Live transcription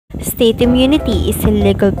State immunity is a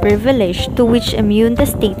legal privilege to which immune the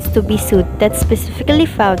states to be sued that's specifically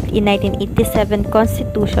found in 1987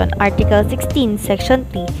 Constitution Article 16 Section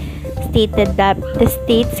 3 stated that the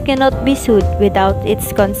states cannot be sued without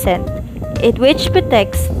its consent, it which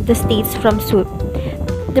protects the states from suit.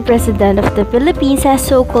 The President of the Philippines has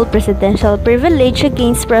so-called presidential privilege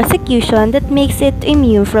against prosecution that makes it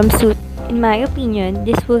immune from suit. In my opinion,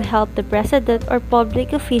 this will help the President or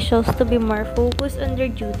public officials to be more focused on their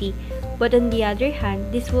duty, but on the other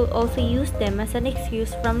hand, this will also use them as an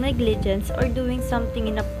excuse from negligence or doing something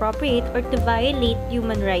inappropriate or to violate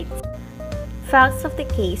human rights. Facts of the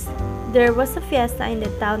case: there was a fiesta in the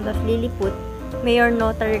town of Lilliput. Mayor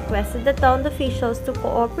Nota requested the town officials to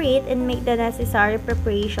cooperate and make the necessary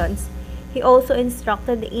preparations. He also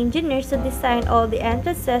instructed the engineers to design all the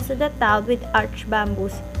entrances to the town with arch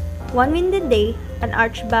bamboos. One windy day, an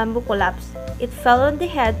arch bamboo collapsed. It fell on the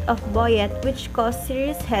head of Boyet, which caused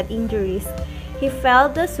serious head injuries. He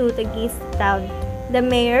filed the suit against the town. The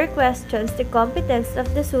mayor questions the competence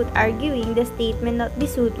of the suit, arguing the state may not be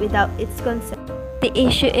sued without its consent. The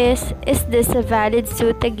issue is this a valid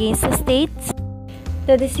suit against the states?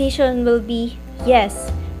 The decision will be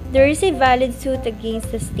yes. There is a valid suit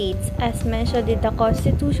against the states, as mentioned in the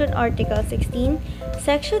Constitution Article 16,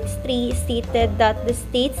 Section 3 stated that the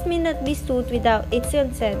states may not be sued without its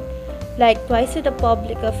consent. Likewise, the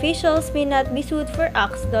public officials may not be sued for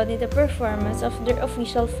acts done in the performance of their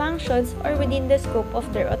official functions or within the scope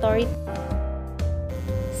of their authority.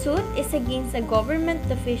 Suit is against a government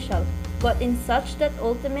official, but in such that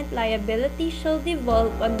ultimate liability shall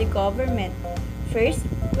devolve on the government. First,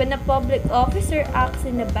 when a public officer acts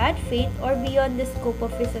in a bad faith or beyond the scope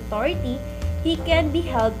of his authority, he can be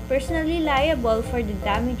held personally liable for the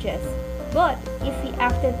damages. But if he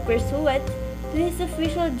acted pursuant to his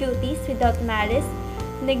official duties without malice,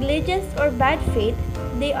 negligence, or bad faith,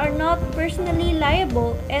 they are not personally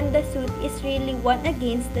liable and the suit is really one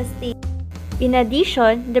against the state. In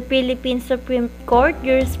addition, the Philippine Supreme Court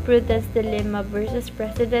jurisprudence Dilema versus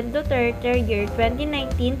President Duterte year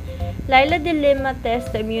 2019, Laila Dilema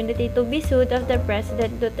tests the immunity to be sued of the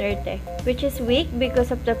President Duterte, which is weak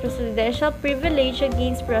because of the presidential privilege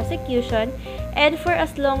against prosecution, and for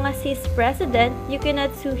as long as he is president, you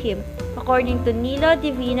cannot sue him. According to Nilo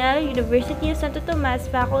Divina, University of Santo Tomas,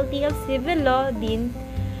 Faculty of Civil Law, Dean.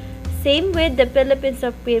 Same with the Philippine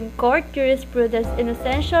Supreme Court jurisprudence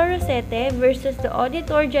Inocencio Rosete versus the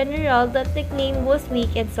Auditor General that the claim was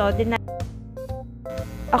weak and so denied.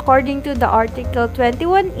 According to the Article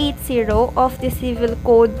 2180 of the Civil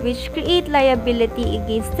Code, which create liability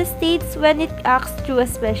against the states when it acts through a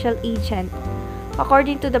special agent.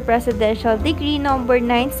 According to the Presidential Decree Number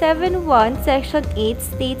 971, Section 8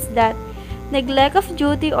 states that neglect of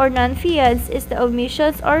duty or nonfeasance is the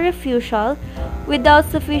omissions or refusal without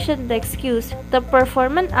sufficient excuse to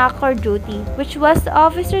perform an act or duty, which was the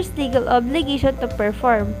officer's legal obligation to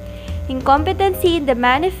perform. Incompetency in the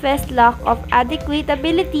manifest lack of adequate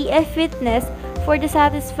ability and fitness for the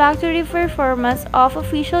satisfactory performance of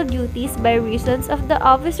official duties by reasons of the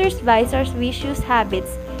officer's vice or vicious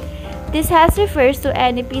habits. This has refers to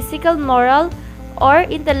any physical, moral, or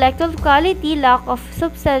intellectual quality lack of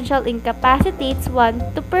substantial incapacitates one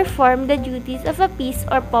to perform the duties of a peace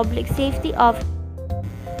or public safety officer.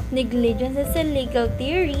 Negligence is a legal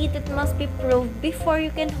theory that must be proved before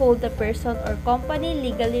you can hold the person or company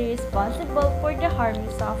legally responsible for the harm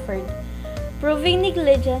you suffered. Proving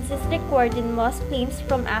negligence is required in most claims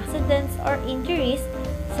from accidents or injuries,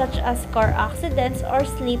 such as car accidents or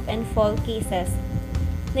slip and fall cases.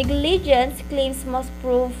 Negligence claims must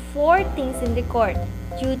prove four things in the court: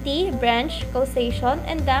 duty, branch, causation,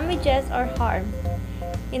 and damages or harm.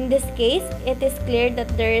 In this case, it is clear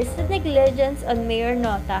that there is a negligence on Mayor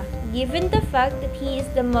Nota, given the fact that he is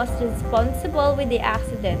the most responsible with the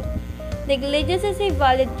accident. Negligence is a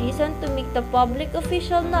valid reason to make the public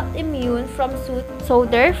official not immune from suit, so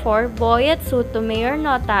therefore, Boyet's suit to Mayor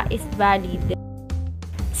Nota is valid.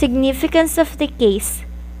 Significance of the case.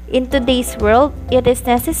 In today's world, it is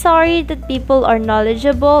necessary that people are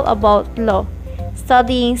knowledgeable about law.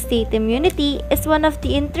 Studying state immunity is one of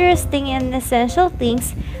the interesting and essential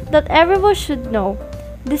things that everyone should know.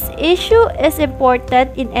 This issue is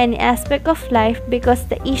important in any aspect of life because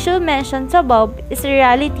the issue mentioned above is the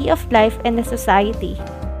reality of life in a society.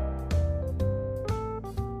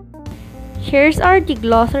 Here's the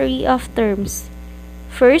glossary of terms.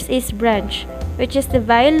 First is branch, which is the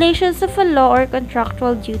violations of a law or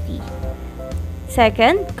contractual duty.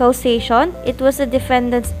 Second, causation, it was the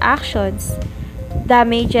defendant's actions.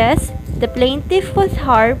 Damages, the plaintiff was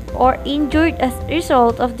harmed or injured as a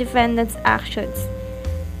result of defendant's actions.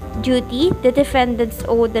 Duty: the defendants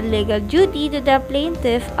owe the legal duty to the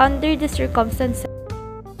plaintiff under the circumstances.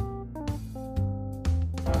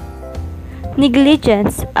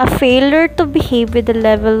 Negligence: a failure to behave with the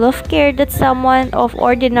level of care that someone of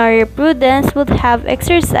ordinary prudence would have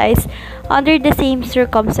exercised under the same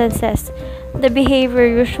circumstances. The behavior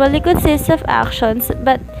usually consists of actions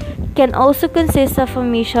but can also consist of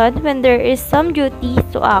omission when there is some duty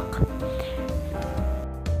to act.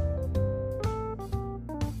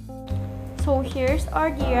 So here's our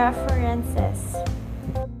the references.